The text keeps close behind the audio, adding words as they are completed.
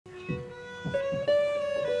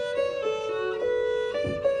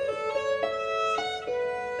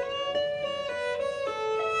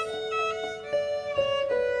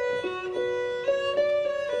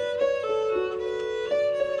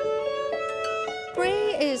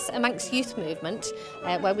is a Manx youth movement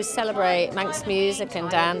where we celebrate Manx music and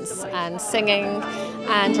dance and singing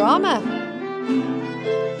and drama.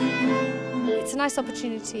 It's a nice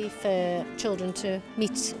opportunity for children to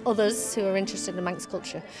meet others who are interested in Manx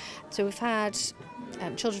culture. So we've had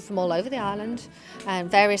children from all over the island and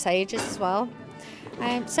various ages as well.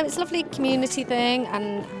 So it's a lovely community thing,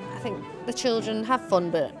 and I think the children have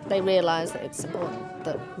fun, but they realise that it's important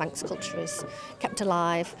that Manx culture is kept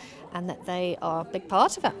alive and that they are a big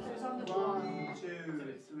part of it. 1, 2,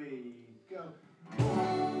 3, go.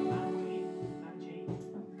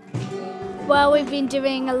 Well, we've been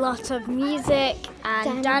doing a lot of music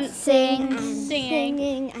and dancing,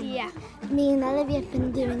 singing. Yeah. Me and Olivia have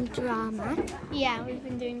been doing drama. Yeah, we've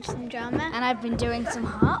been doing some drama. And I've been doing some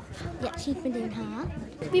harp. Yeah, she's been doing harp.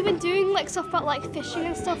 We've been doing like stuff about like fishing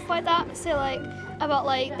and stuff like that. So like about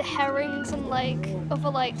like the herrings and like other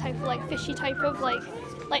like type of like fishy type of like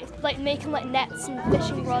making like nets and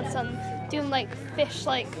fishing rods and doing like fish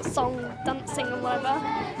like song dancing and whatever.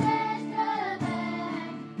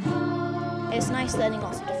 It's nice learning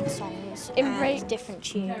lots of different songs and different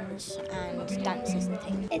tunes and dances and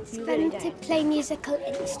things. It's fun to play musical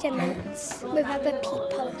instruments with other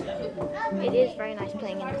people. It is very nice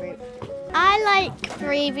playing in a group. I like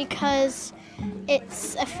Bree because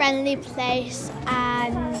it's a friendly place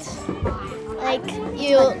and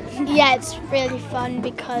it's really fun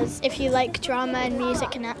because if you like drama and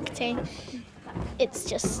music and acting, it's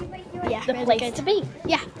just the really place good to be.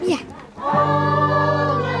 Yeah.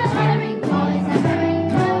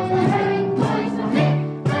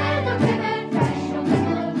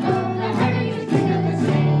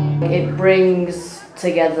 It brings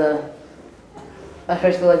together,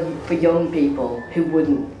 especially like for young people who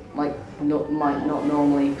wouldn't might not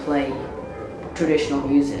normally play traditional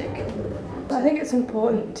music. I think it's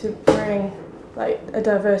important to bring like a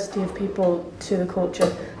diversity of people to the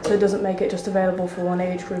culture, so it doesn't make it just available for one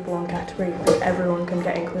age group or one category. I think everyone can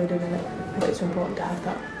get included in it. I think it's important to have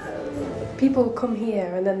that. People will come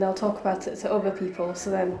here and then they'll talk about it to other people, so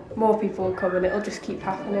then more people will come and it'll just keep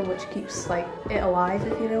happening, which keeps like it alive,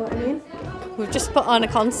 if you know what I mean. We've just put on a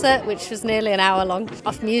concert which was nearly an hour long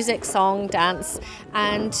of music, song, dance,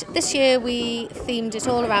 and this year we themed it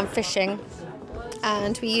all around fishing.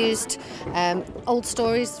 And we used old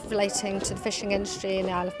stories relating to the fishing industry in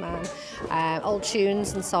the Isle of Man, old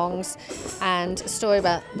tunes and songs, and a story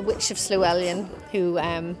about the Witch of Llewellyn, who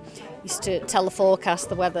used to tell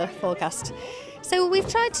the weather forecast. So we've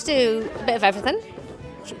tried to do a bit of everything,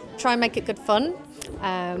 try and make it good fun.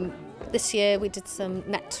 This year we did some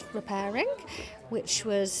net repairing, which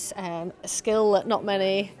was a skill that not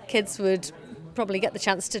many kids would probably get the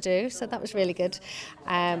chance to do, so that was really good.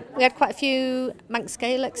 We had quite a few Manx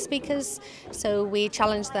Gaelic speakers, so we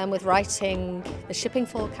challenged them with writing the shipping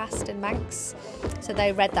forecast in Manx, so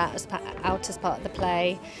they read that out as part of the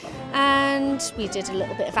play. And we did a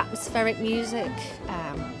little bit of atmospheric music,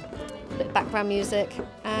 a bit of background music,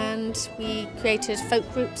 and we created folk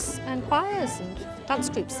groups and choirs and dance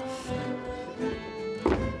groups.